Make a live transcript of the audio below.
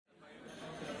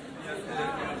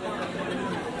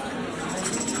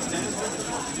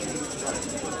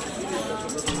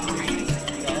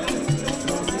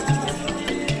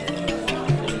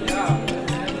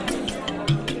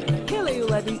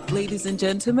ladies and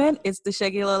gentlemen. It's the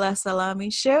Segilola Salami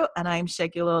Show, and I'm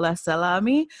Segilola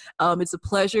Salami. It's a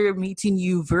pleasure meeting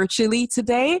you virtually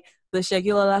today. The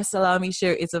Segilola Salami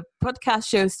Show is a podcast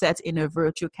show set in a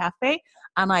virtual cafe,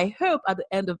 and I hope at the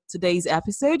end of today's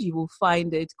episode, you will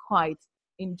find it quite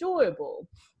enjoyable.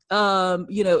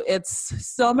 It's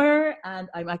summer and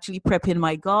I'm actually prepping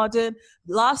my garden.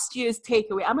 Last year's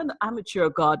takeaway, I'm an amateur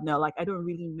gardener. Like, I don't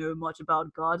really know much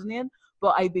about gardening,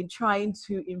 but I've been trying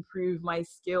to improve my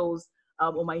skills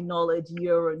or my knowledge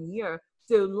year on year.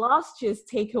 So last year's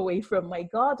takeaway from my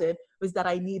garden was that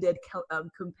I needed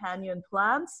companion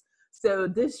plants. So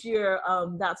this year,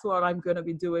 that's what I'm going to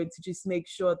be doing to just make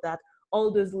sure that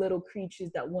all those little creatures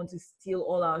that want to steal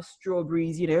all our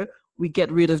strawberries, we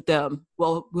get rid of them.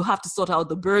 Well, we'll have to sort out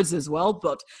the birds as well,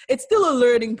 but it's still a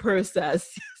learning process.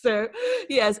 So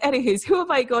yes, anyways, who have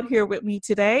I got here with me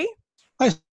today? Hi,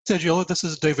 Segilola. This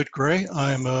is David Gray.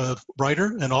 I'm a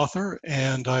writer and author,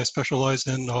 and I specialize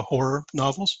in horror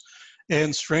novels.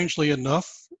 And strangely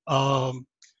enough, my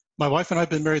wife and I have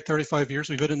been married 35 years.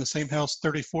 We've been in the same house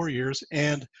 34 years.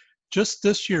 And just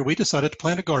this year, we decided to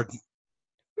plant a garden.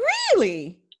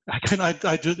 Really?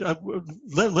 I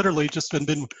literally just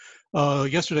been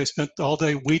yesterday, spent all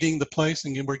day weeding the place,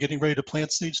 and we're getting ready to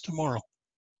plant seeds tomorrow.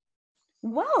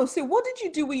 Wow. So what did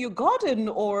you do with your garden,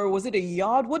 or was it a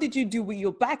yard? What did you do with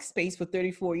your backspace for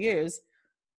 34 years?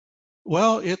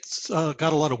 Well, it's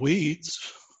got a lot of weeds.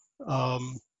 Not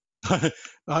a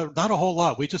whole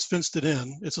lot. We just fenced it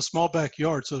in. It's a small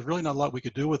backyard, so there's really not a lot we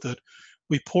could do with it.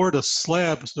 We poured a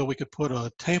slab so we could put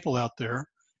a table out there.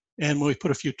 And when we put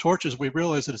a few torches, we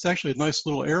realized that it's actually a nice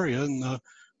little area. And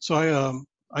so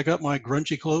I got my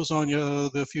grungy clothes on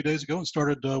a few days ago and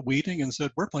started weeding and said,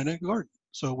 we're planting a garden.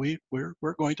 So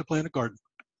we're going to plant a garden.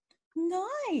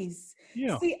 Nice.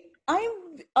 Yeah. See,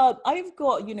 I've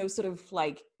got, sort of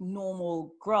like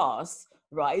normal grass,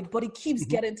 right? But it keeps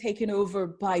getting taken over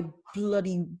by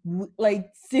bloody, like,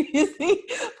 seriously,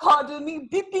 pardon me,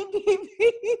 beep, beep, beep,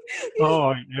 beep.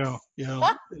 Oh, yeah.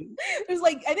 There's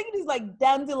like, I think it is like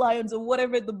dandelions or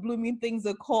whatever the blooming things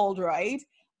are called, right?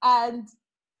 And,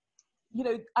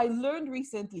 I learned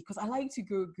recently, because I like to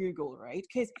go Google, right?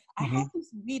 Because I have this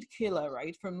weed killer,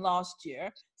 right, from last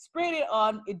year, sprayed it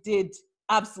on, it did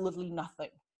absolutely nothing.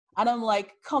 And I'm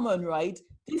like, come on, right?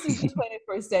 This is the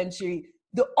 21st century.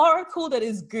 The oracle that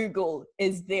is Google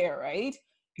is there, right?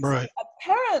 Right. So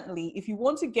apparently, if you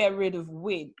want to get rid of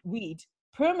weed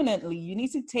permanently, you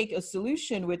need to take a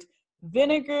solution with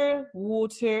vinegar,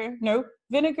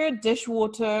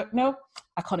 dishwater. No,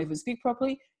 I can't even speak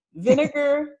properly.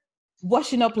 Vinegar,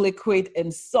 washing up liquid,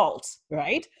 and salt,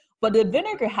 right? But the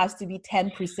vinegar has to be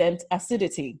 10%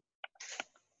 acidity,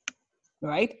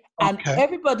 right? And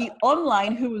everybody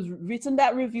online who has written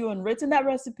that review and written that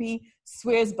recipe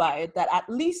swears by it, that at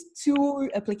least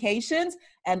 2 applications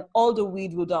and all the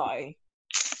weed will die.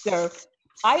 So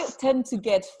I tend to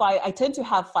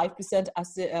have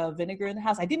 5% vinegar in the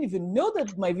house. I didn't even know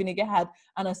that my vinegar had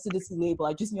an acidity label.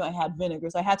 I just knew I had vinegar.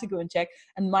 So I had to go and check,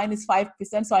 and mine is 5%.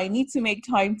 So I need to make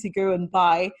time to go and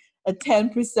buy a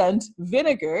 10%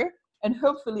 vinegar, and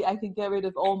hopefully I can get rid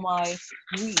of all my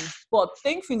weeds. But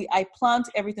thankfully, I plant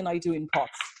everything I do in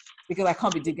pots because I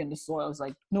can't be digging the soil. It's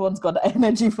like, no one's got the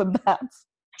energy for that.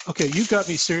 Okay, you got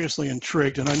me seriously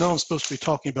intrigued, and I know I'm supposed to be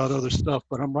talking about other stuff,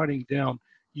 but I'm writing down,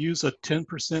 use a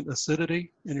 10%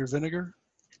 acidity in your vinegar?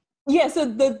 Yeah, so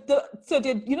there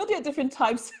are different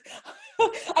types.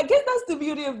 I guess that's the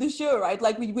beauty of the show, right?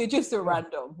 Like we're just so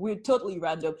random. We're totally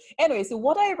random. Anyway, so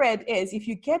what I read is if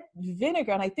you get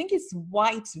vinegar, and I think it's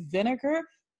white vinegar,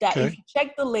 that if you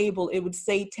check the label, it would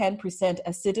say 10%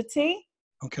 acidity.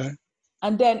 Okay.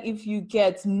 And then if you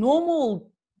get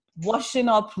normal washing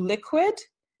up liquid.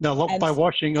 Now, by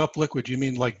washing up liquid, you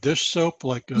mean like dish soap?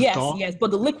 Like Yes,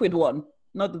 but the liquid one,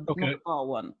 not the bar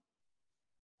one.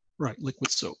 Right, liquid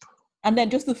soap. And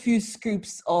then just a few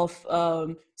scoops of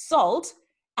salt,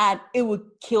 and it would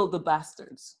kill the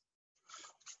bastards.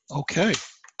 Okay,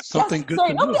 something good.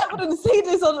 Sorry, nobody ever didn't say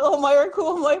this on my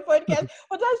podcast,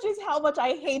 but that's just how much I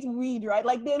hate weed, right?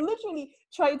 Like, they're literally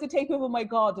trying to take over my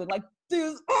garden. Like,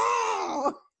 dudes.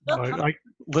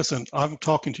 Listen, I'm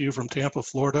talking to you from Tampa,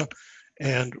 Florida,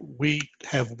 and we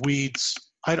have weeds.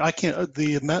 I can't.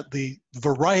 The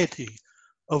variety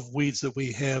of weeds that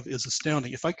we have is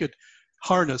astounding. If I could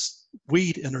harness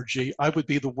weed energy, I would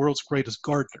be the world's greatest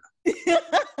gardener.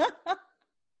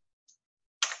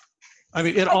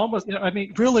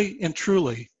 Really and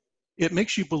truly, it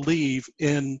makes you believe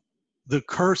in the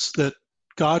curse that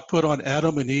God put on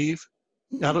Adam and Eve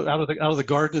out of the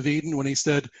Garden of Eden when he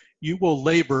said, you will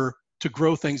labor to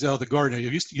grow things out of the garden.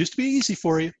 It used to be easy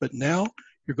for you, but now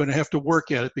You're going to have to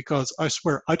work at it, because I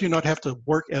swear I do not have to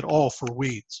work at all for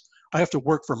weeds. I have to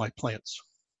work for my plants.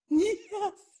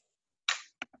 Yes.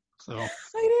 So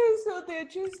I know. So they're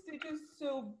just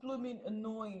so blooming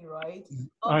annoying, right?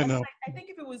 I And know. I think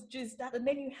if it was just that, and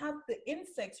then you have the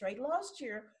insects, right? Last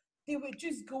year they were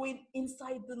just going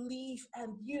inside the leaf,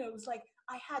 and it's like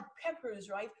I had peppers,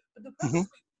 right? But the Hmm. peppers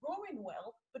were growing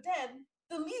well, but then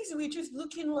the leaves were just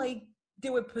looking like they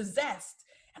were possessed.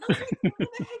 And I was like, what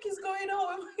the heck is going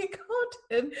on with my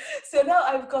garden? So now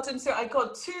I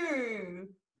got two.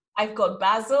 I've got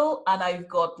basil and I've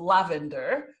got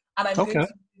lavender, and I'm going Okay.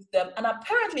 to use them. And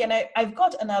apparently, I've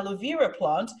got an aloe vera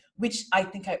plant, which I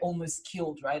think I almost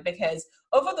killed, right? Because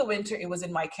over the winter, it was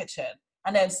in my kitchen.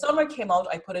 And then summer came out,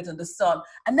 I put it in the sun.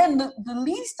 And then the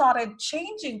leaves started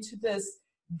changing to this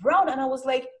brown. And I was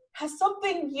like, has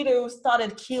something,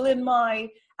 started killing my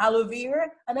aloe vera?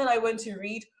 And then I went to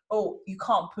read, oh, you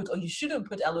can't put, or you shouldn't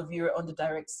put aloe vera under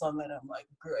direct sunlight. I'm like,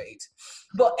 great.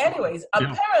 But anyways,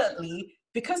 Yeah. apparently,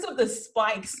 because of the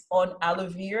spikes on aloe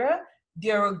vera,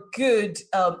 they're a good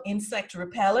insect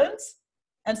repellent.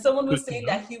 And someone Good was to saying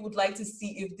know. that he would like to see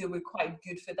if they were quite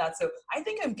good for that. So I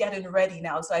think I'm getting ready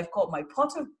now. So I've got my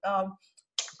pot of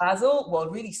basil, well,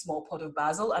 really small pot of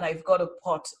basil, and I've got a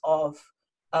pot of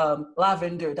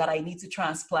lavender that I need to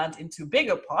transplant into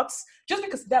bigger pots, just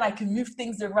because then I can move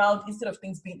things around instead of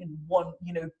things being in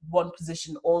one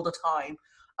position all the time.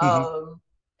 Hmm.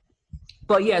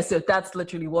 But yeah, so that's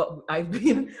literally what I've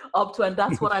been up to, and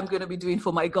that's what I'm going to be doing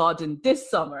for my garden this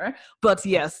summer. But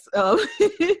yes,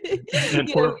 And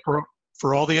you know,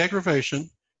 for all the aggravation,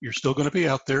 you're still going to be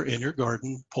out there in your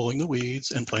garden, pulling the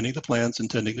weeds and planting the plants and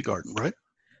tending the garden, right?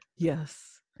 yes.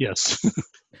 Yes.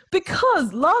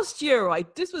 Because last year,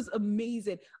 right, this was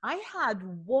amazing. I had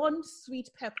one sweet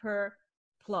pepper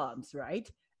plant, right?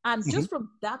 And Hmm. just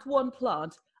from that one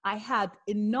plant, I had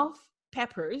enough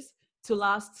peppers to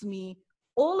last me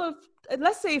all of,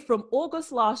 let's say, from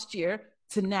August last year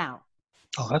to now,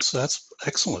 Oh, that's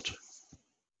excellent.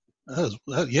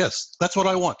 Yes, that's what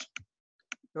I want.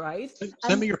 right? Send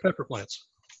And me your pepper plants.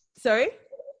 sorry?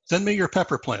 Send me your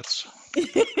pepper plants.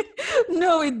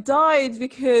 No, it died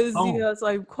because Oh. so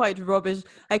I'm quite rubbish.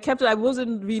 I kept it. I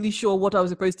wasn't really sure what I was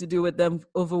supposed to do with them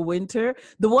over winter.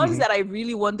 The ones Hmm. that I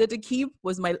really wanted to keep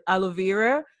was my aloe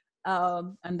vera,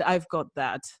 and I've got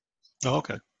that. Oh,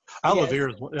 okay. Yes,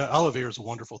 Aloe vera is a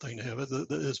wonderful thing to have.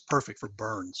 It's perfect for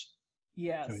burns.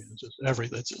 I mean, yes,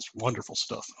 it's just wonderful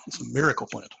stuff. It's a miracle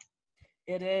plant.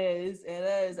 it is. It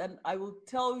is, and I will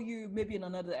tell you maybe in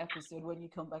another episode when you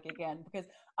come back again, because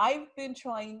I've been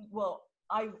trying. Well,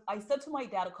 I said to my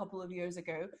dad a couple of years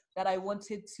ago that I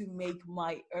wanted to make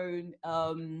my own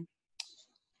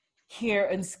hair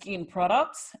and skin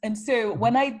products. And so Mhm.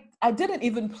 when I didn't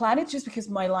even plan it, just because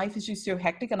my life is just so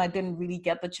hectic and I didn't really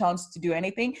get the chance to do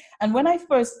anything. And when I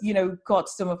first got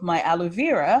some of my aloe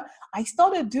vera, I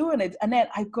started doing it, and then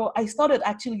I started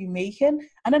actually making,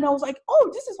 and then I was like, oh,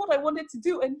 this is what I wanted to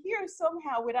do. And here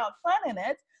somehow, without planning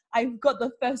it, I've got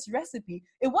the first recipe.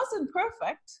 It wasn't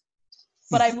perfect,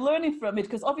 but I'm learning from it,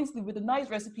 because obviously with a nice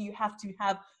recipe you have to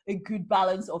have a good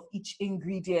balance of each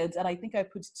ingredient, and I think I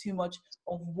put too much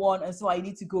of one, and so I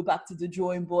need to go back to the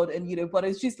drawing board. And but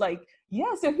it's just like,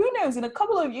 yeah, so who knows, in a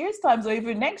couple of years times, or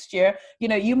even next year,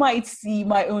 you might see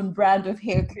my own brand of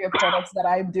hair care products that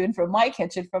I'm doing from my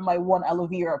kitchen, from my one aloe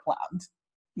vera plant.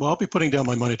 Well, I'll be putting down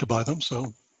my money to buy them.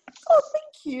 So Oh,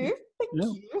 thank you. Thank yeah,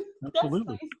 you. That's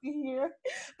absolutely. nice to hear.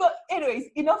 But anyways,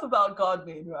 enough about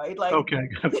gardening, right? Like, Okay.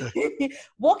 Okay.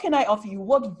 what can I offer you?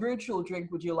 What virtual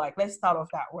drink would you like? Let's start off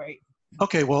that way.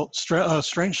 Okay. Well,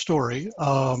 strange story.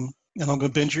 And I'm going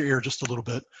to bend your ear just a little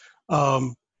bit.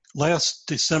 Um, Last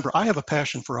December, I have a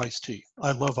passion for iced tea.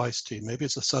 I love iced tea. Maybe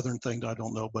it's a Southern thing that I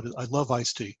don't know, but I love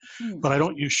iced tea. Hmm. But I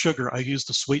don't use sugar. I use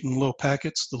the sweetened little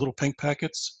packets, the little pink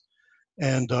packets.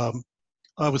 And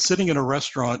I was sitting in a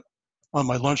restaurant on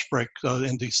my lunch break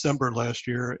in December last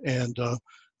year, and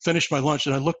finished my lunch.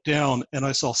 And I looked down and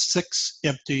I saw 6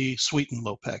 empty sweetened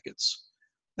low packets.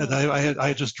 And Oh, I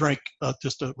had just drank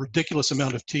just a ridiculous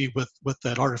amount of tea with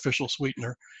that artificial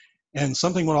sweetener. And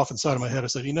something went off inside of my head. I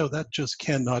said, that just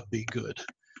cannot be good.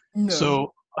 no.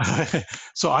 So,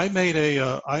 so I made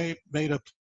a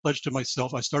pledge to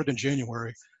myself. I started in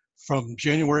January. From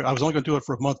January, I was only going to do it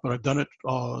for a month, but I've done it.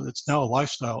 It's now a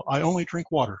lifestyle. I only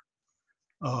drink water.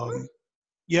 Um,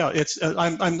 yeah,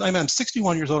 I'm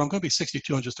 61 years old. I'm going to be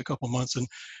 62 in just a couple months, and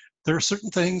there are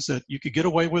certain things that you could get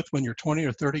away with when you're 20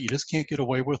 or 30. You just can't get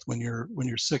away with when you're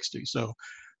 60. So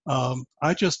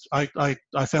I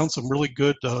found some really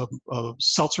good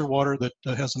seltzer water that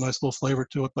has a nice little flavor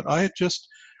to it. But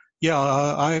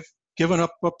I've given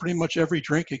up pretty much every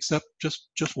drink except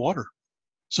just water.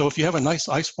 So if you have a nice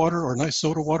ice water or nice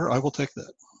soda water, I will take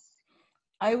that.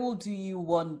 I will do you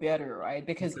one better, right?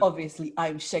 Because obviously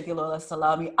I'm Segilola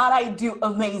Salami and I do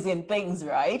amazing things,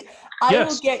 right? I will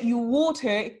Yes. get you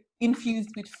water infused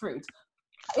with fruit.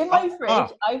 In my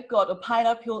fridge, I've got a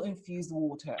pineapple infused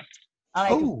water, and I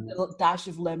can put a dash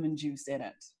of lemon juice in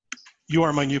it. You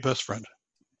are my new best friend.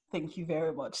 Thank you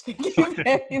very much. Thank you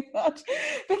very much.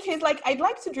 Because like I'd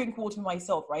like to drink water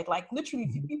myself, right? Like literally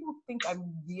people think I'm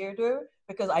weirdo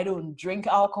because I don't drink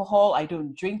alcohol, I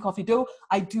don't drink coffee. Though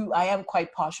I am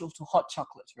quite partial to hot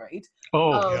chocolate, right?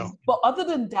 Yeah. But other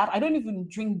than that, I don't even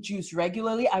drink juice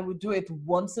regularly. I would do it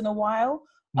once in a while.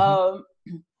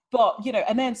 But, you know,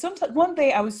 and then sometimes one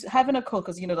day I was having a cold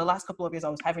because, you know, the last couple of years I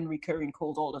was having recurring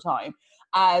colds all the time.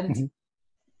 And,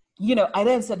 you know, I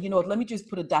then said, you know what, let me just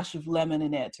put a dash of lemon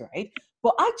in it, right?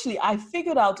 But actually, I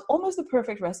figured out almost the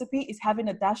perfect recipe is having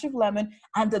a dash of lemon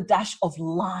and a dash of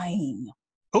lime.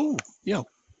 Oh, yeah.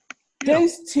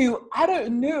 Those two, I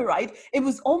don't know, right? It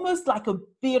was almost like a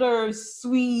bitter,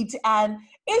 sweet, and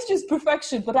it's just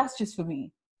perfection, but that's just for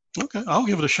me. Okay, I'll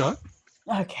give it a shot.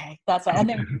 Okay, that's right. And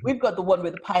then we've got the one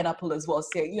with the pineapple as well.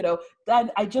 So, you know, then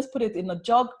I just put it in a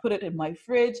jug, put it in my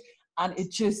fridge, and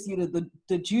it just, you know,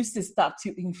 the juices start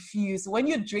to infuse. When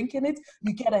you're drinking it,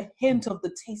 you get a hint of the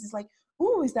taste. It's like,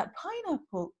 ooh, is that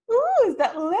pineapple? Ooh, is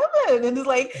that lemon? And it's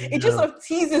like, it just sort of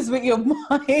teases with your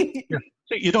mind. Yeah.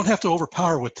 So you don't have to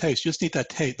overpower with taste. You just need that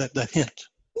taste, that hint.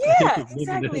 Yeah,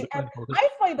 exactly. And I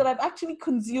find that I'm actually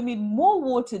consuming more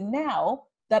water now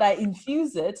that I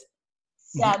infuse it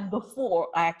than before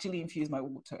I actually infuse my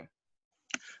water.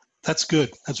 That's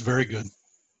good. That's very good.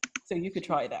 So you could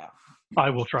try that. I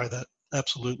will try that.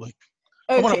 Absolutely.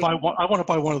 Okay. I want to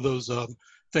buy one of those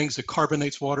things that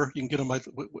carbonates water. You can get them at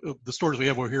the stores we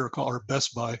have over here are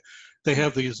Best Buy. They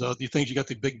have these things. You got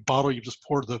the big bottle. You just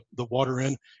pour the water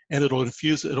in, and it'll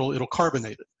infuse. It'll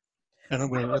carbonate it. And I'm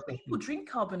going to. People drink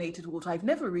carbonated water. I've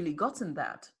never really gotten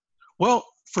that. Well,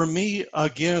 for me,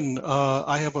 again,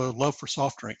 I have a love for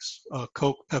soft drinks,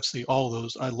 Coke, Pepsi, all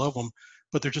those. I love them,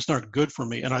 but they're just not good for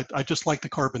me. And I just like the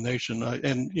carbonation.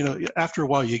 And, you know, after a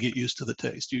while, you get used to the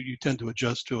taste. You tend to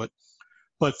adjust to it.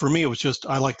 But for me, it was just,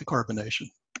 I like the carbonation.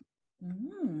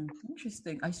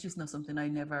 Interesting. It's just not something I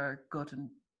never gotten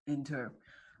into.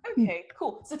 Okay,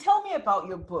 cool. So tell me about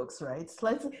your books, right?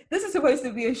 This is supposed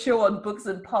to be a show on books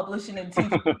and publishing and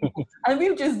teaching people. And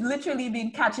we've just literally been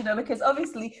catching up because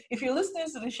obviously, if you're listening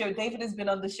to the show, David has been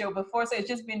on the show before, so it's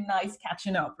just been nice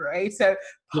catching up, right? So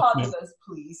pardon us,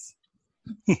 please.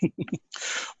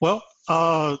 Well,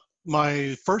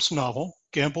 my first novel,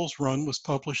 Gamble's Run, was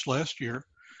published last year.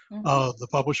 The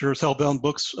publisher is Hellbound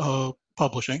Books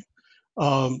Publishing.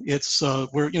 It's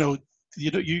where, you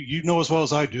know as well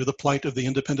as I do the plight of the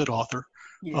independent author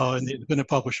and the independent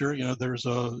publisher. You know, there's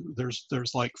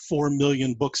like 4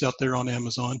 million books out there on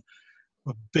Amazon.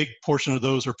 A big portion of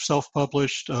those are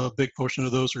self-published. A big portion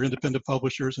of those are independent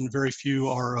publishers, and very few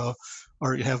are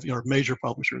major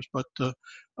publishers. But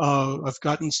I've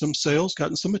gotten some sales,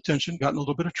 gotten some attention, gotten a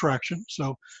little bit of traction.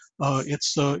 So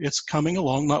it's coming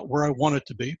along, not where I want it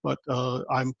to be, but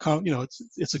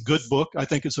it's a good book. I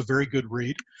think it's a very good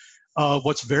read.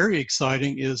 What's very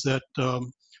exciting is that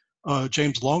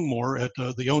James Longmore,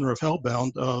 the owner of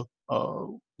Hellbound,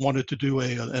 wanted to do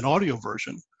an audio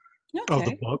version of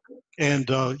the book, and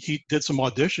he did some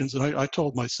auditions. And I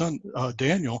told my son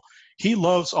Daniel, he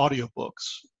loves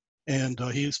audiobooks, and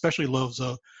he especially loves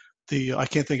I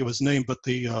can't think of his name, but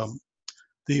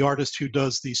the artist who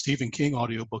does the Stephen King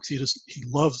audiobooks. He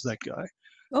loves that guy.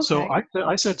 Okay. So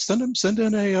I said, send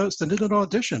in an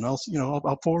audition.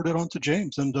 I'll forward it on to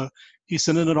James, and he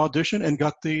sent in an audition and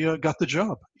got the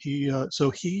job.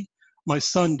 My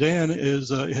son Dan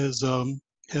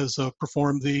has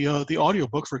performed the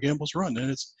audiobook for Gamble's Run,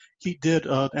 and he did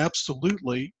an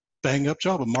absolutely bang up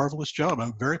job, a marvelous job.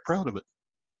 I'm very proud of it.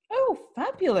 Oh,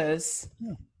 fabulous!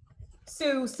 Yeah.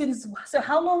 So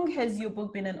how long has your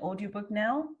book been an audiobook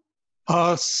now?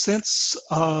 Since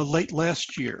late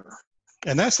last year.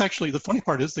 And that's actually, the funny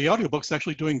part is the audiobook's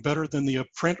actually doing better than the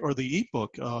print or the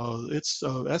ebook.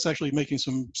 That's actually making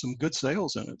some good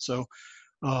sales in it. So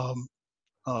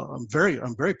I'm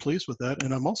very pleased with that.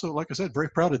 And I'm also, like I said, very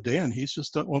proud of Dan. He's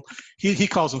just, he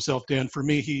calls himself Dan. For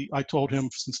me, I told him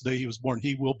since the day he was born,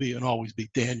 he will be and always be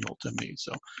Daniel to me.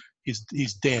 So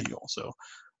he's Daniel. So,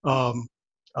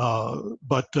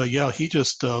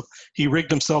 he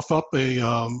rigged himself up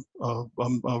a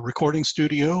recording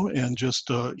studio, and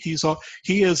he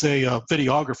is a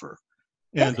videographer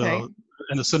and a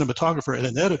cinematographer and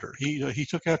an editor. He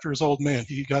took after his old man.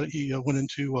 He went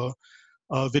into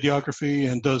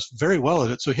videography and does very well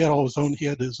at it. So he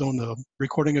had his own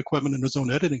recording equipment and his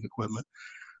own editing equipment.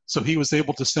 So he was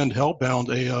able to send Hellbound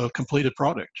a completed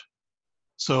product.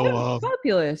 So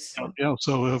fabulous.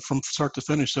 So from start to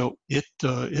finish, so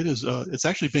it's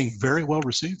actually being very well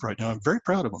received right now. I'm very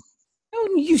proud of him.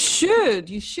 Oh, you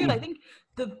should. I think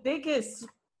the biggest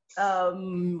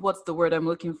what's the word I'm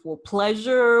looking for,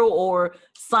 pleasure or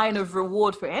sign of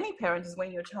reward for any parent is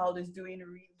when your child is doing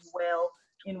really well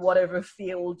in whatever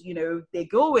field they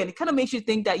go in. It kind of makes you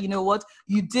think that, you know what,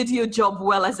 you did your job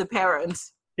well as a parent.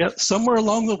 Yeah, somewhere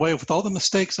along the way, with all the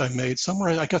mistakes I made,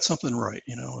 somewhere I got something right.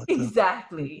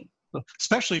 Exactly.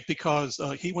 Especially because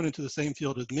he went into the same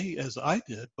field as me as I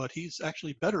did, but he's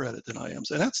actually better at it than I am.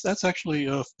 So that's actually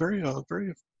very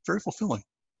very fulfilling.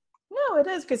 No, it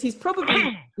is, because he's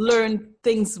probably learned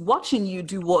things watching you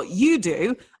do what you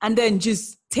do, and then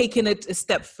just taking it a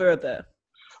step further.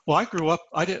 Well, I grew up.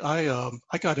 I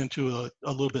got into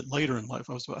a little bit later in life.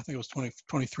 I think I was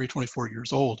 23, 24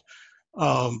 years old.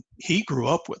 He grew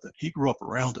up with it. He grew up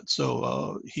around it.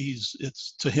 So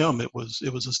it's to him it was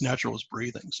as natural as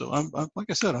breathing. So I'm like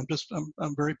I said,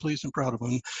 I'm very pleased and proud of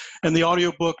him. And the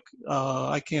audiobook,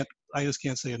 I just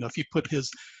can't say enough.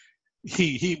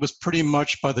 He was pretty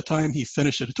much, by the time he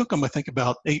finished it, it took him, I think,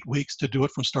 about 8 weeks to do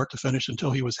it from start to finish until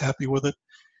he was happy with it.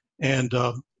 And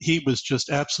he was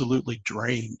just absolutely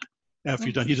drained after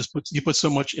he's done. He put so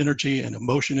much energy and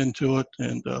emotion into it,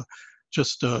 and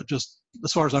just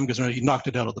as far as I'm concerned, he knocked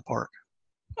it out of the park.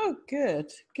 Oh,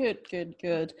 good.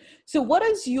 So what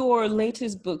is your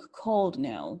latest book called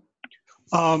now?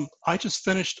 I just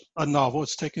finished a novel.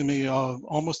 It's taken me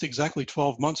almost exactly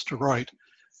 12 months to write.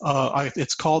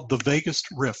 It's called The Vegas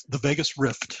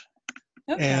Rift.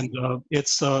 Okay. And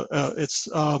it's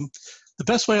the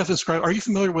best way I've described. Are you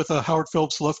familiar with Howard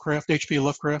Phillips Lovecraft, H.P.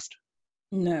 Lovecraft?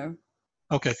 No.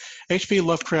 Okay. H.P.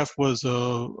 Lovecraft was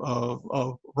a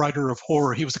writer of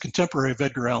horror. He was a contemporary of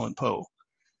Edgar Allan Poe.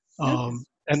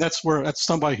 And that's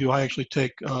somebody who I actually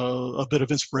take a bit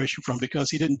of inspiration from, because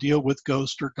he didn't deal with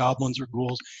ghosts or goblins or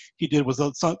ghouls. He did with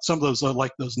some of those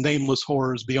like those nameless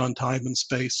horrors beyond time and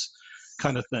space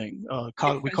kind of thing.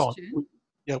 We call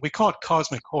it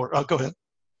cosmic horror. Go ahead.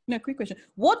 No, quick question.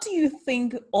 What do you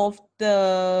think of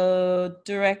the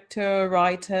director,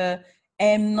 writer,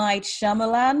 M. Night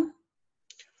Shyamalan?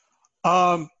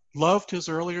 Loved his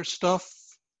earlier stuff.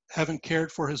 Haven't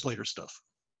cared for his later stuff.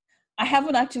 I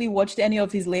haven't actually watched any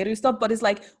of his later stuff, but it's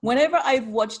like whenever I've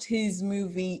watched his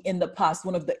movie in the past,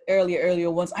 one of the earlier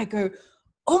ones, I go,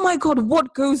 oh my God,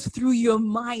 what goes through your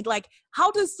mind? Like, how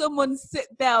does someone sit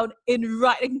down and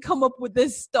write and come up with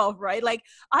this stuff, right? Like,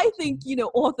 I think,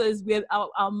 authors,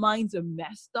 our minds are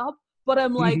messed up, but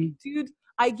I'm like, dude,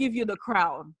 I give you the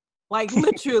crown. Like,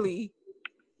 literally.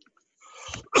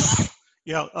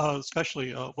 Yeah,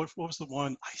 especially, what was the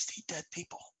one? I See Dead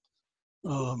People.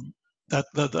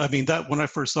 That when I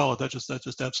first saw it, that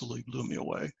just absolutely blew me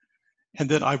away. And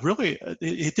then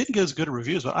it didn't get as good a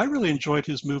reviews, but I really enjoyed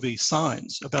his movie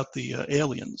Signs, about the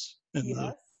aliens and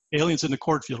the aliens in the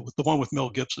cornfield, with the one with Mel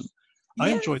Gibson. I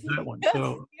enjoyed that one.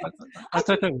 So I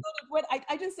thought that was...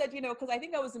 I just said, because I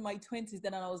think I was in my 20s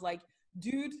then, and I was like,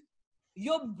 dude,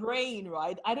 your brain,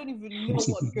 right? I don't even know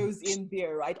what goes in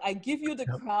there, right? I give you the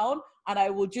crown and I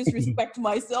will just respect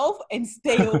myself and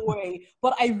stay away.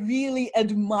 But I really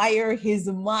admire his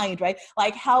mind, right?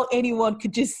 Like how anyone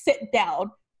could just sit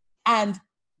down and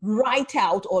write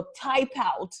out or type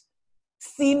out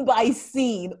scene by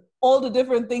scene all the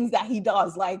different things that he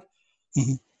does. Like,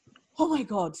 oh my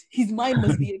God, his mind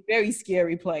must be a very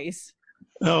scary place.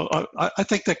 No, I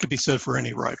think that could be said for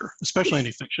any writer, especially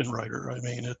any fiction writer. I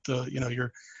mean,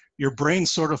 your brain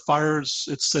sort of fires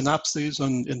its synapses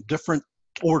in different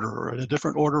order, or in a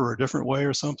different order, or a different way,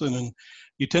 or something, and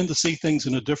you tend to see things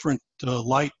in a different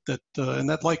light. And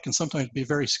that light can sometimes be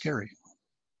very scary.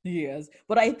 Yes,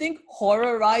 but I think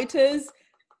horror writers,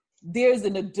 theirs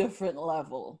in a different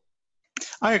level.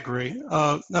 I agree.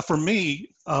 Now, for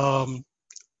me,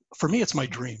 it's my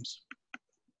dreams.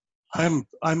 I'm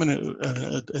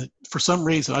for some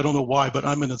reason, I don't know why, but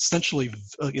I'm an exceptionally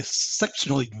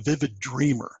vivid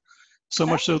dreamer. So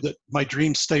much so that my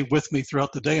dreams stay with me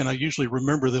throughout the day, and I usually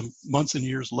remember them months and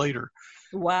years later.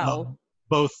 Wow.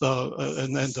 While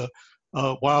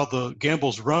the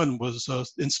Gamble's Run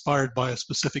was inspired by a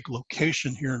specific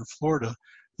location here in Florida,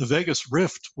 the Vegas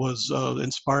Rift was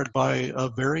inspired by a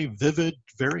very vivid,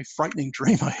 very frightening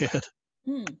dream I had.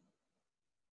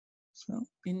 So.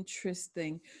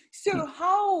 Interesting. So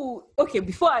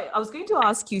before I was going to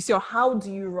ask you, so how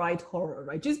do you write horror,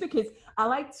 right? Just because I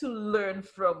like to learn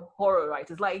from horror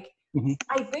writers. Like,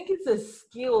 I think it's a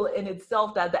skill in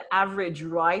itself that the average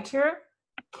writer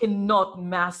cannot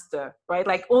master, right?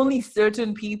 Like only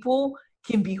certain people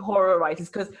can be horror writers,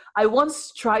 because I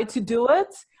once tried to do it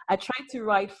I tried to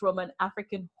write from an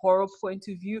African horror point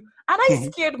of view, and I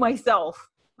Mhm. scared myself.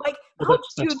 Like, Well, how did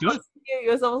that's you not good. scare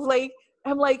yourself?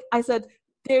 I said,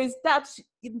 there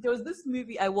was this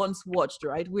movie I once watched,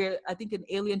 right, where I think an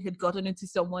alien had gotten into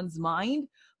someone's mind,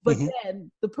 but Hmm.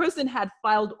 then the person had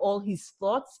filed all his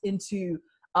thoughts into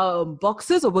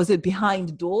boxes, or was it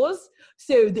behind doors?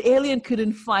 So the alien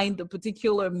couldn't find the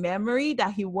particular memory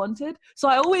that he wanted. So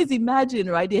I always imagine,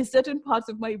 right, there's certain parts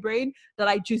of my brain that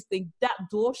I just think that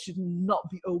door should not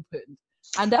be opened.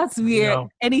 And that's where Yeah.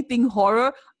 anything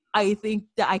horror, I think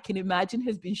that I can imagine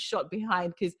has been shot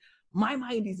behind, because my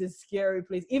mind is a scary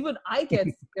place. Even I get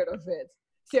scared of it.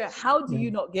 So how do Yeah.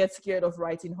 you not get scared of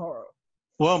writing horror?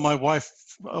 Well, my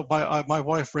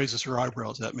wife raises her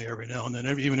eyebrows at me every now and then.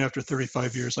 Even after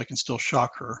 35 years, I can still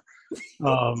shock her.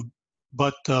 Um,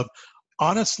 but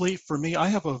honestly, for me, I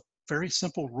have a very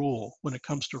simple rule when it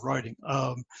comes to writing.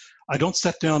 I don't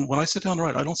sit down when I sit down to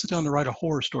write. I don't sit down to write a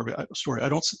horror story. I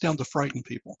don't sit down to frighten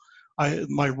people.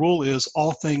 My rule is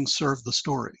all things serve the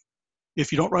story.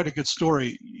 If you don't write a good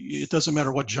story, it doesn't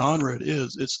matter what genre it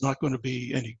is. It's not going to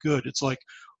be any good. It's like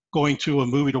going to a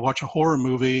movie to watch a horror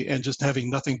movie and just having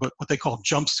nothing but what they call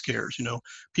jump scares.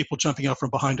 People jumping out from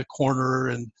behind a corner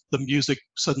and the music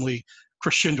suddenly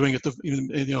crescendoing at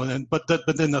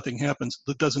but then nothing happens.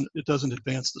 It doesn't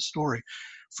advance the story.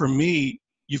 For me,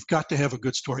 you've got to have a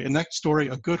good story, and that story,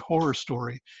 a good horror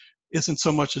story, isn't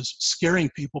so much as scaring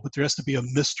people, but there has to be a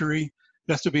mystery.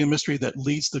 There has to be a mystery that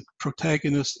leads the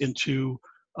protagonist into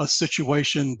a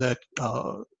situation that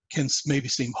can maybe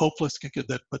seem hopeless,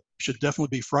 but should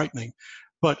definitely be frightening.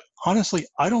 But honestly,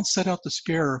 I don't set out to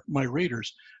scare my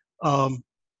readers.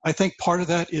 I think part of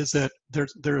that is that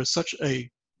there is such a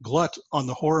glut on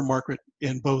the horror market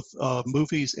in both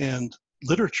movies and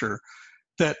literature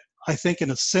that I think, in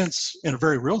a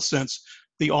very real sense,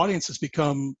 the audience has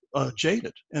become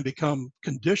jaded and become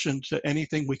conditioned to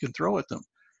anything we can throw at them.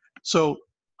 So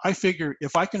I figure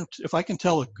if I can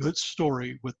tell a good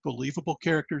story with believable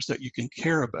characters that you can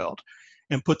care about,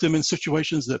 and put them in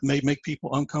situations that may make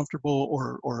people uncomfortable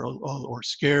or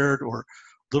scared or a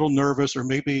little nervous, or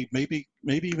maybe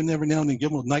even every now and then give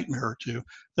them a nightmare or two,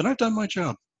 then I've done my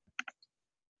job.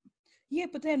 Yeah,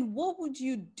 but then what would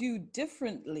you do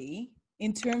differently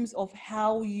in terms of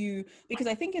how you, because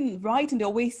I think in writing they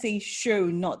always say show,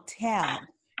 not tell.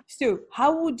 So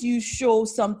how would you show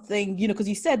something, because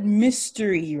you said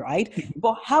mystery, right?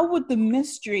 But how would the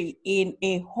mystery in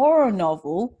a horror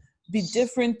novel be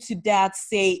different to that,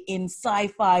 say, in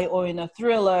sci-fi or in a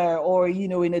thriller or,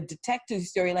 in a detective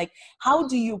story? Like, how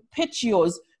do you pitch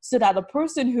yours so that the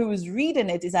person who is reading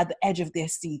it is at the edge of their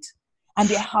seat and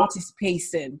their Well, heart is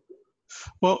pacing?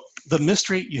 well, the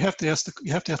mystery, you have to ask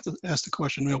the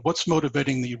question. What's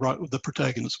motivating the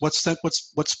protagonist?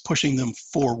 What's pushing them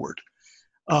forward?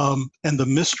 And the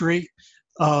mystery,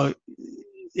 uh,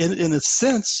 in a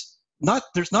sense,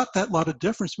 there's not that lot of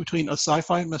difference between a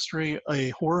sci-fi mystery,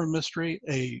 a horror mystery,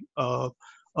 a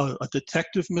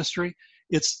detective mystery.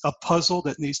 It's a puzzle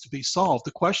that needs to be solved.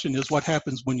 The question is, what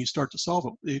happens when you start to solve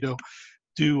it?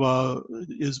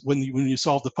 When you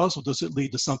solve the puzzle, does it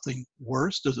lead to something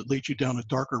worse? Does it lead you down a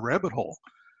darker rabbit hole?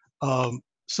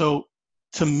 So,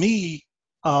 to me,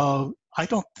 I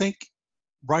don't think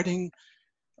writing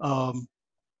um,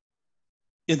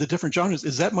 in the different genres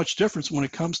is that much difference when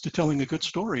it comes to telling a good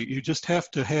story. You just have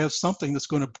to have something that's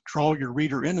going to draw your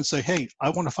reader in and say, hey, I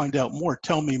want to find out more.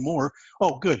 Tell me more.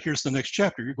 Oh, good. Here's the next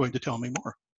chapter. You're going to tell me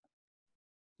more.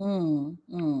 Mm,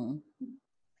 mm.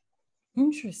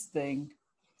 Interesting.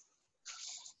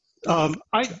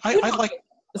 I like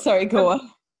Sorry, go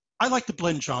on. I like to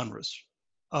blend genres.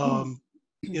 I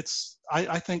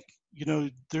think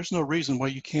there's no reason why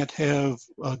you can't have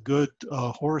a good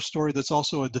horror story that's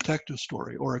also a detective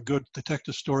story, or a good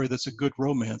detective story that's a good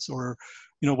romance, or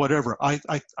whatever. I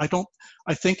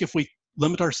think if we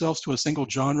limit ourselves to a single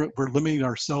genre, we're limiting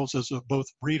ourselves as both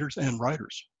readers and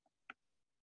writers.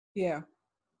 Yeah.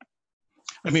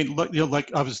 I mean,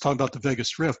 like I was talking about the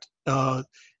Vegas Rift. I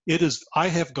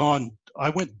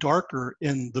went darker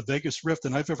in the Vegas Rift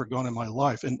than I've ever gone in my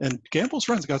life. And Gamble's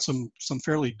Run's got some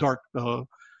fairly dark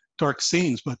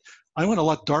scenes, but I went a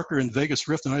lot darker in Vegas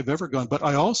Rift than I've ever gone. But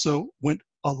I also went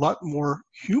a lot more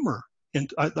humor,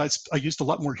 and I used a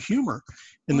lot more humor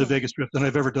in the Vegas Rift than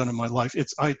I've ever done in my life.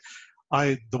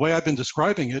 The way I've been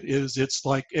describing it is, it's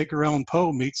like Edgar Allan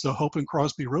Poe meets a Hope and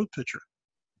Crosby road pitcher.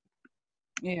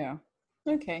 Yeah.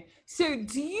 Okay. So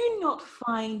do you not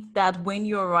find that when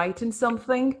you're writing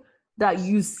something that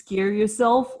you scare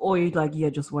yourself, or you're like,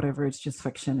 yeah, just whatever, it's just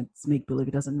fiction, it's make believe,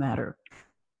 it doesn't matter?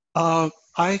 I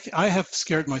have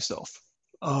scared myself.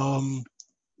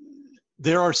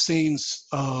 there are scenes,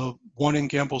 one in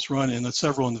Gamble's Run and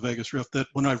several in the Vegas Rift, that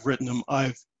when I've written them,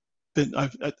 I'm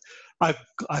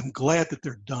glad that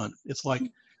they're done. It's like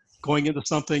going into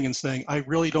something and saying, I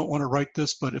really don't want to write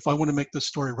this, but if I want to make this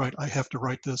story right, I have to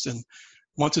write this. And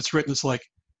once it's written, it's like,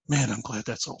 man, I'm glad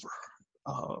that's over.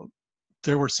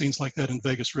 There were scenes like that in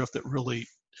Vegas Rift that really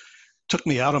took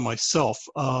me out of myself.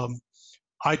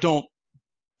 I don't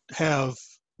have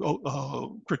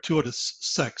gratuitous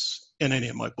sex in any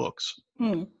of my books,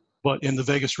 but in the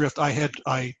Vegas Rift,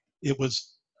 it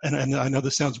was, and I know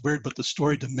this sounds weird, but the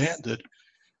story demanded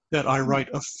that I write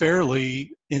a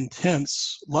fairly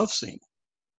intense love scene.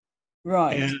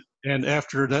 Right. And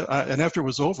after that, after it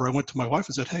was over, I went to my wife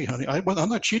and said, "Hey, honey, I'm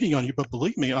not cheating on you, but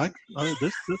believe me,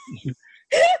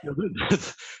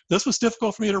 this was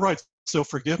difficult for me to write. So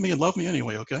forgive me and love me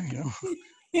anyway, okay?"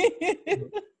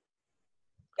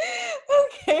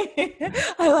 Okay,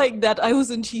 I like that. I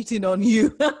wasn't cheating on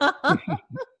you.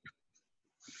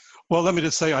 Well, let me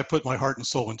just say, I put my heart and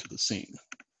soul into the scene.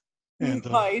 And,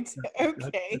 right.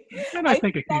 Okay. And I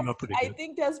think it came up pretty good. I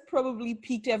think that's probably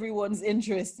piqued everyone's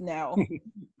interest now.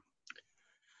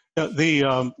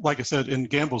 Yeah, like I said, in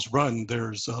Gamble's Run,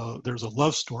 there's a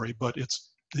love story, but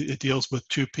it deals with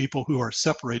two people who are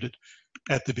separated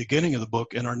at the beginning of the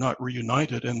book and are not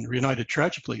reunited, and reunited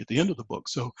tragically at the end of the book.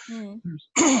 So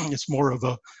it's more of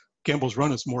Gamble's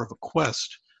Run is more of a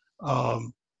quest.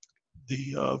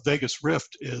 The Vegas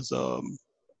Rift has a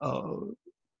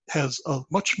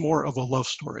much more of a love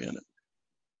story in it.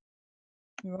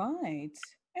 Right.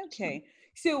 Okay.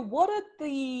 So what are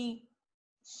the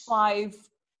 5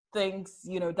 things,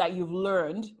 that you've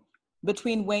learned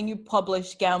between when you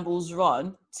published Gamble's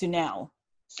Run to now?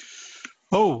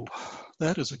 Oh,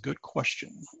 that is a good question.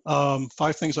 5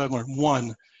 things I've learned.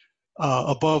 1,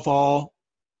 above all,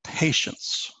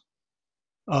 patience.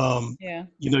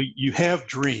 You have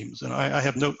dreams, and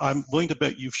I'm willing to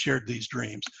bet you've shared these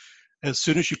dreams. As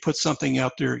soon as you put something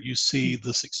out there, you see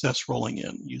the success rolling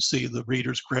in. You see the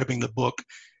readers grabbing the book.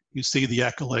 You see the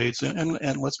accolades, and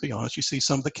let's be honest, you see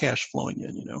some of the cash flowing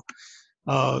in.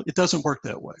 It doesn't work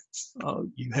that way.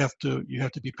 You have to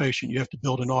be patient. You have to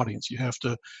build an audience. You have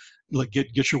to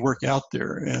get your work out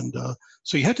there, and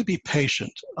so you have to be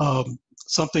patient.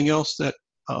 Something else that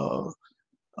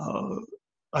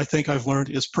I think I've learned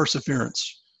is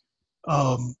perseverance.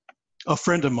 A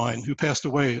friend of mine who passed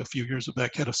away a few years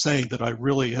back had a saying that I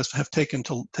really have taken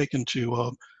to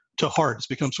heart. It's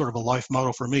become sort of a life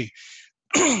motto for me.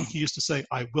 He used to say,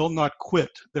 "I will not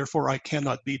quit, therefore I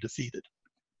cannot be defeated."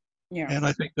 Yeah. And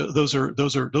I think those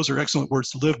are excellent words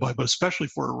to live by, but especially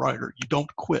for a writer, you don't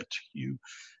quit. You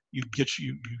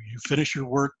finish your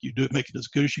work, you make it as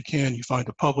good as you can, you find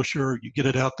a publisher, you get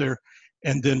it out there,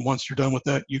 and then once you're done with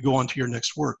that, you go on to your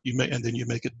next work. And then you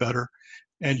make it better,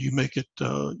 and you make it.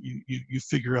 You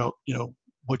figure out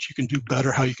what you can do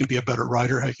better, how you can be a better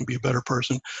writer, how you can be a better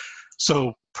person.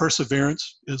 So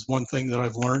perseverance is one thing that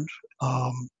I've learned.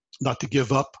 Not to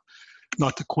give up,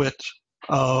 not to quit.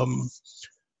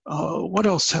 What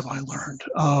else have I learned?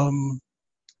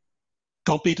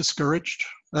 Don't be discouraged.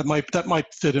 That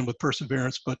might fit in with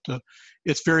perseverance, but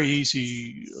it's very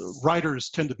easy. Writers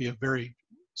tend to be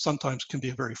sometimes can be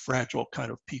a very fragile kind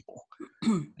of people.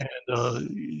 And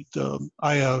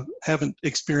I haven't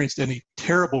experienced any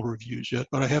terrible reviews yet,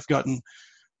 but I have gotten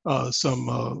some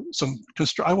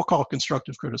I will call it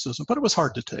constructive criticism, but it was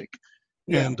hard to take.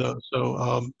 Yeah. And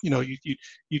so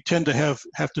you tend to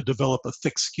have to develop a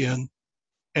thick skin,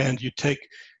 and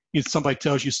somebody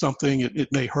tells you something,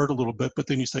 it may hurt a little bit, but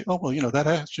then you say, oh, well,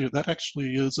 that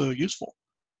actually is useful.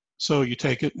 So you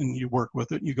take it and you work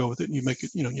with it, and you go with it, and you make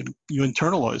it, you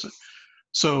internalize it.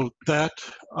 So that,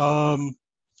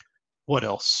 what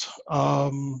else?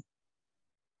 Now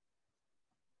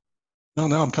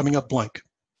I'm coming up blank.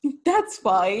 That's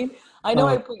fine. I know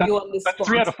I put you on the spot. That's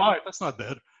 3 out of 5. That's not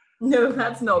bad. No,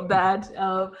 that's not bad.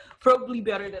 Probably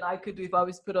better than I could do if I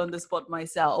was put on the spot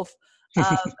myself.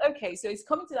 Okay, so it's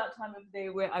coming to that time of day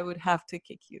where I would have to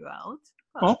kick you out.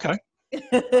 Okay.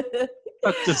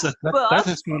 That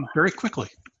has gone very quickly.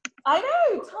 I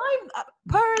know, time.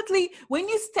 Apparently, when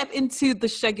you step into the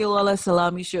Segilola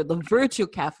Salami Show, the virtual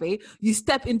cafe, you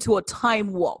step into a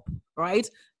time warp, right?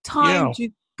 Time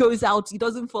just goes out. It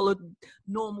doesn't follow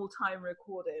normal time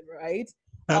recording, right?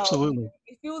 Absolutely.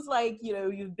 It feels like,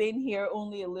 you've been here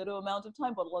only a little amount of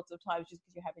time, but lots of times just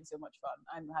because you're having so much fun.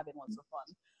 I'm having lots of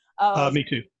fun. Me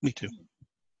too.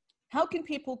 How can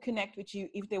people connect with you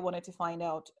if they wanted to find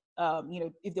out,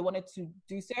 if they wanted to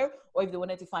do so, or if they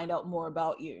wanted to find out more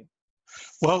about you?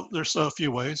 Well, there's a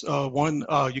few ways. One,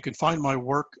 you can find my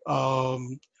work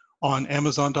on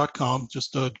Amazon.com.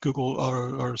 Just Google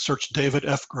or search David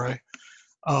F. Gray.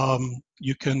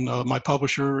 You can, my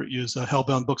publisher is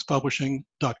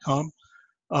hellboundbookspublishing.com.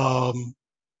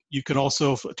 You can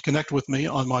also connect with me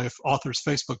on my author's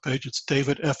Facebook page. It's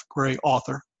David F. Gray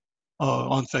Author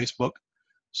on Facebook.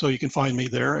 So you can find me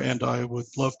there, and I would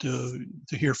love to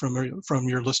hear from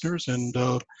your listeners and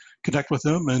connect with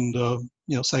them and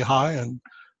say hi and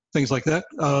things like that.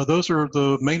 Those are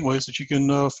the main ways that you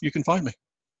can find me.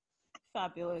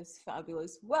 Fabulous,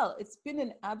 fabulous. Well, it's been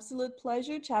an absolute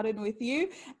pleasure chatting with you.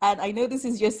 And I know this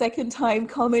is your second time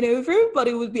coming over, but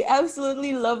it would be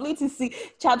absolutely lovely to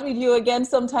chat with you again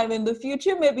sometime in the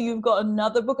future. Maybe you've got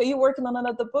another book. Are you working on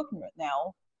another book right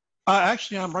now?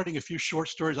 Actually, I'm writing a few short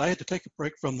stories. I had to take a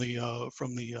break from the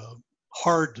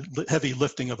hard, heavy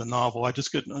lifting of a novel. I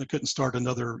just couldn't start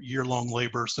another year-long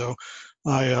labor. So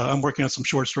I'm working on some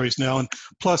short stories now. And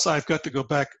plus, I've got to go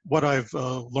back. What I've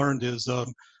learned is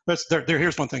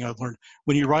here's one thing I've learned.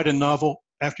 When you write a novel,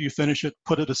 after you finish it,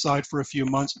 put it aside for a few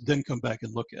months, then come back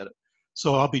and look at it.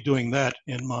 So I'll be doing that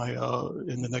in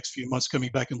the next few months, coming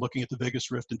back and looking at the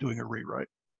Vegas Rift and doing a rewrite.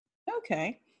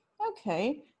 Okay.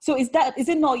 So is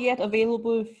it not yet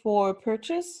available for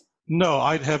purchase? No,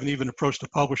 I haven't even approached a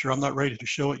publisher. I'm not ready to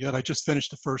show it yet. I just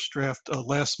finished the first draft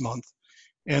last month,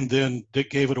 and then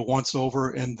gave it a once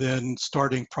over, and then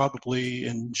starting probably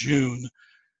in June.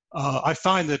 I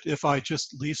find that if I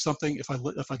just leave something, if I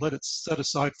let it set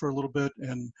aside for a little bit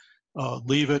and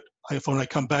leave it, when I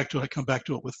come back to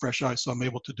it with fresh eyes, so I'm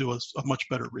able to do a much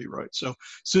better rewrite. So as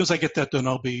soon as I get that done,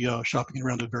 I'll be shopping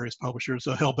around at various publishers.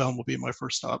 Hellbound will be my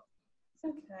first stop.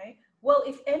 Okay. Well,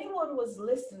 if anyone was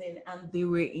listening and they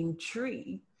were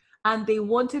intrigued and they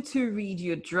wanted to read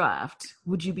your draft,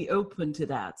 would you be open to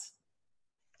that?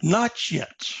 Not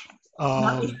yet.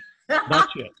 Not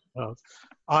yet.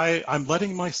 I'm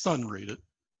letting my son read it.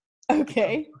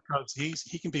 Okay. Because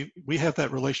he can be. We have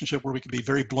that relationship where we can be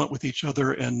very blunt with each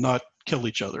other and not kill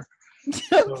each other.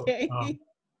 Okay.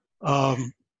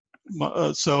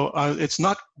 So it's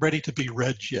not ready to be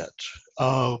read yet.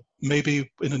 Maybe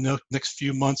in the next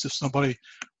few months, if somebody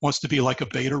wants to be like a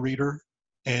beta reader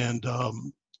and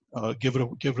give it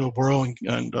a whirl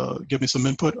and give me some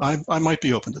input, I might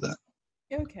be open to that.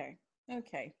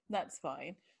 Okay, that's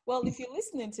fine. Well, if you're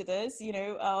listening to this,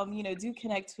 do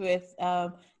connect with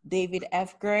David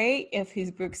F. Gray if his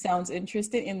book sounds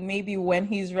interesting, and maybe when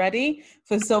he's ready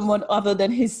for someone other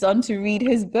than his son to read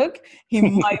his book, he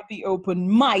might be open.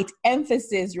 Might,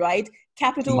 emphasis, right?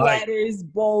 Capital letters,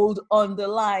 bold,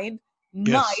 underlined,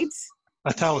 yes.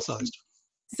 Might. Italicized.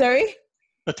 Sorry?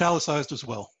 Italicized as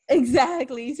well.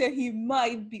 Exactly. So he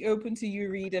might be open to you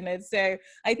reading it. So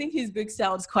I think his book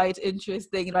sounds quite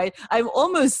interesting, right? I'm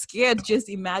almost scared just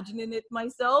imagining it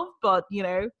myself, but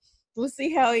we'll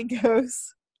see how it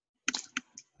goes.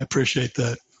 I appreciate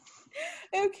that.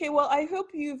 Okay, well, I hope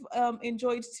you've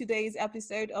enjoyed today's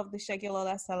episode of the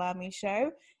Segilola Salami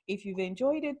Show. If you've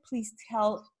enjoyed it, please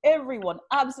tell everyone,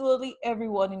 absolutely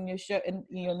everyone in your show, in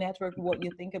your network, what you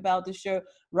think about the show.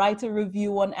 Write a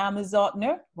review on Amazon.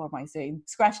 No, what am I saying?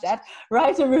 Scratch that.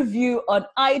 Write a review on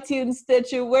iTunes,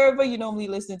 Stitcher, wherever you normally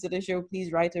listen to the show.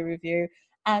 Please write a review.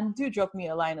 And do drop me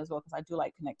a line as well, because I do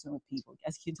like connecting with people.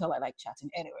 As you can tell, I like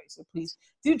chatting anyway. So please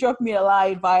do drop me a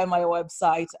line via my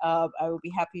website. I will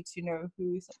be happy to know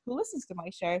who listens to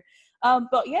my show.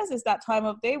 But yes, it's that time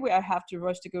of day where I have to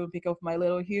rush to go and pick up my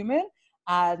little human.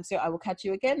 And so I will catch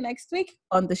you again next week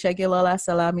on the Segilola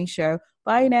Salami Show.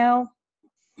 Bye now.